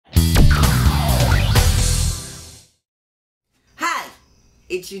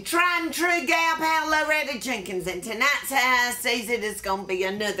It's your tried and true gal pal Loretta Jenkins, and tonight's how I sees it is gonna be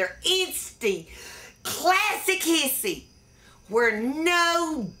another insty, classic hissy, where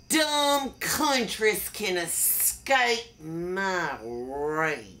no dumb countries can escape my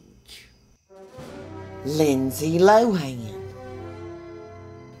rage. Lindsay Lohan,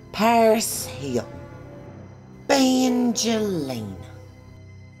 Paris Hill, Bangelina,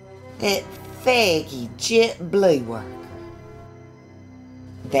 that faggy jet blue worker,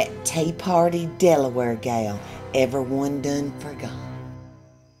 that Tea Party Delaware gal everyone done forgot.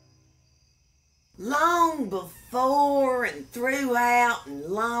 Long before and throughout and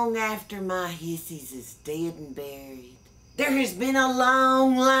long after my hissies is dead and buried, there has been a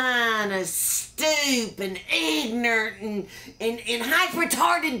long line of stoop and ignorant and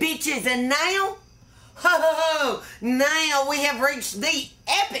hyper-retarded bitches, and now, now we have reached the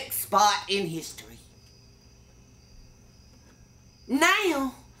epic spot in history.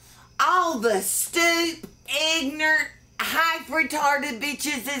 Now, all the stoop, ignorant, hyper-retarded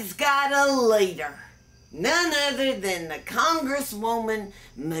bitches has got a leader. None other than the Congresswoman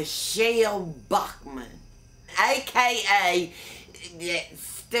Michele Bachmann, a.k.a. that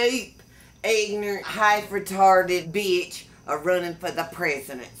stoop, ignorant, hyper-retarded bitch running for the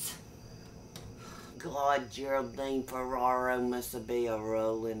presidency. God, Geraldine Ferraro must be a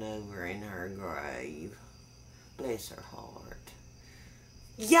rolling over in her grave. Bless her heart.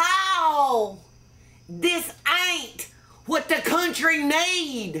 Y'all, this ain't what the country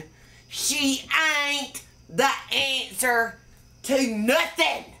need. She ain't the answer to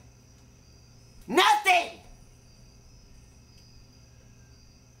nothing. Nothing.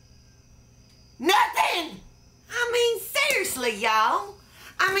 Nothing. I mean, seriously, y'all.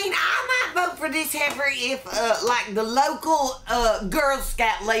 I mean, I might vote for this heifer if, like, the local Girl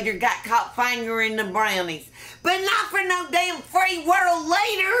Scout leader got caught fingering the brownies. But not for no damn free world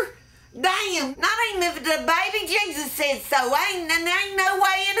leader. Damn. Not even if the baby Jesus said so. Ain't no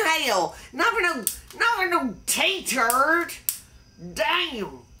way in hell. Not for no T-turd.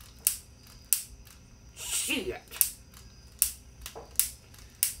 Damn. Shit.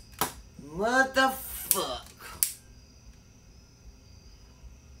 Motherfuck.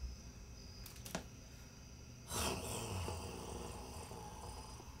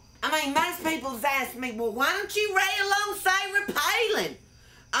 I mean, most people's asked me, well, why don't you rail on Sarah Palin?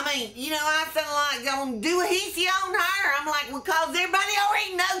 I mean, you know, I feel like gonna do a hissy on her. I'm like, well, cause everybody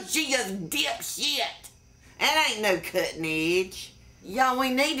already knows she just dipshit. That ain't no cutting edge. Y'all, we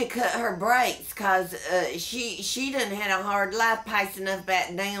need to cut her breaks, cause she done had a hard life passing enough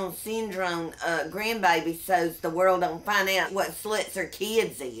back Down syndrome grandbaby so's the world don't find out what sluts her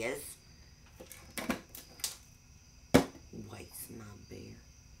kids is.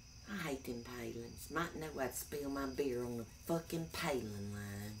 I hate them Palins. Might know I'd spill my beer on the fucking Palin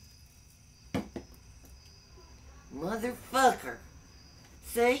line. Motherfucker.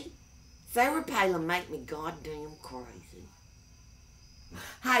 See? Sarah Palin make me goddamn crazy.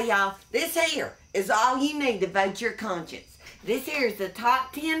 Hey y'all, this here is all you need to vote your conscience. This here is the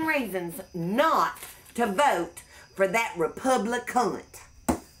top 10 reasons not to vote for that Republic cunt.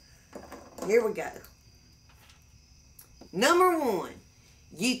 Here we go. Number 1.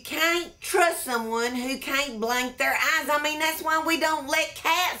 You can't trust someone who can't blink their eyes. I mean, that's why we don't let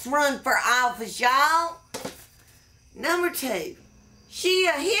cats run for office, y'all. Number 2, she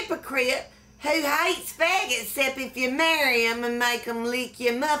a hypocrite who hates faggots except if you marry them and make them lick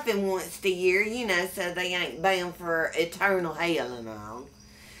your muffin once a year, you know, so they ain't bound for eternal hell and all.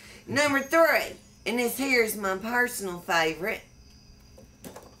 Number 3, and this here's my personal favorite,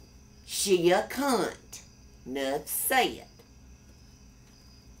 she a cunt. Enough said.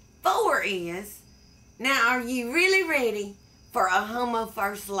 4 is, now are you really ready for a homo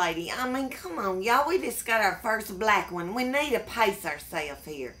first lady? I mean, come on, y'all, we just got our first black one. We need to pace ourselves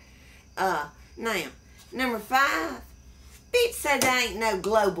here. Now, number 5, bitch said there ain't no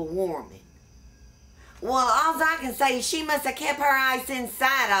global warming. Well, all I can say is she must have kept her ice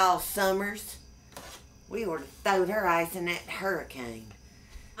inside all summers. We ought to throw her ice in that hurricane.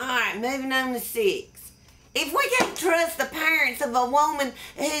 Alright, moving on to 6. If we can't trust the parents of a woman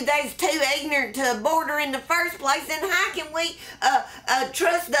who they's too ignorant to abort her in the first place, then how can we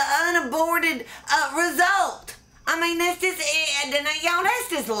trust the unaborted result? I mean, that's just, y'all, that's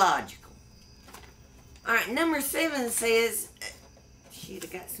just logical. Alright, number 7 says, she'd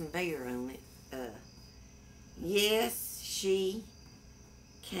have got some beer on it. Yes, she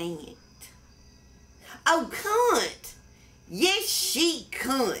can't. Oh, cunt! Yes, she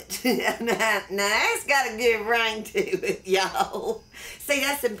cunt. now, that's got a good ring to it, y'all. See,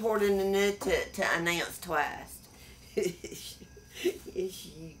 that's important enough to announce twice. Yes,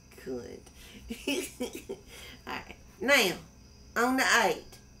 you could. Alright. Now, on the 8.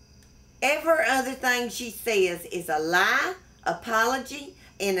 Every other thing she says is a lie, apology,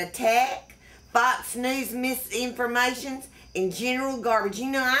 an attack, Fox News misinformations, and general garbage.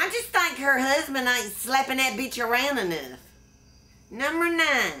 You know, I just think her husband ain't slapping that bitch around enough. Number 9.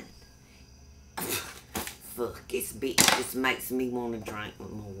 Fuck, this bitch just makes me want to drink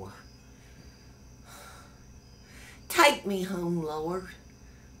more. Take me home, Lord.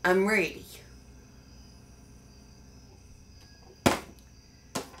 I'm ready.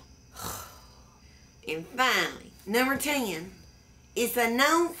 And finally, number 10. It's a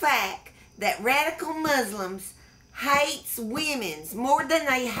known fact that radical Muslims hates women's more than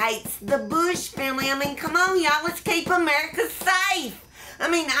they hates the Bush family. I mean, come on, y'all, let's keep America safe. I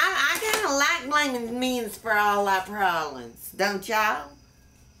mean, I kind of like blaming men's for all our problems, don't y'all?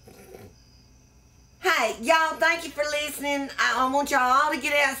 Hey, y'all, thank you for listening. I want y'all all to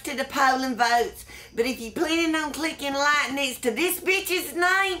get out to the poll and votes. But if you planning on clicking like next to this bitch's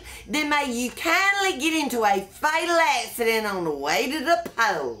name, then may you kindly get into a fatal accident on the way to the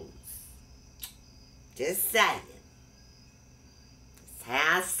polls. Just saying. That's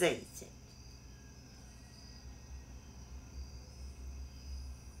how I see it.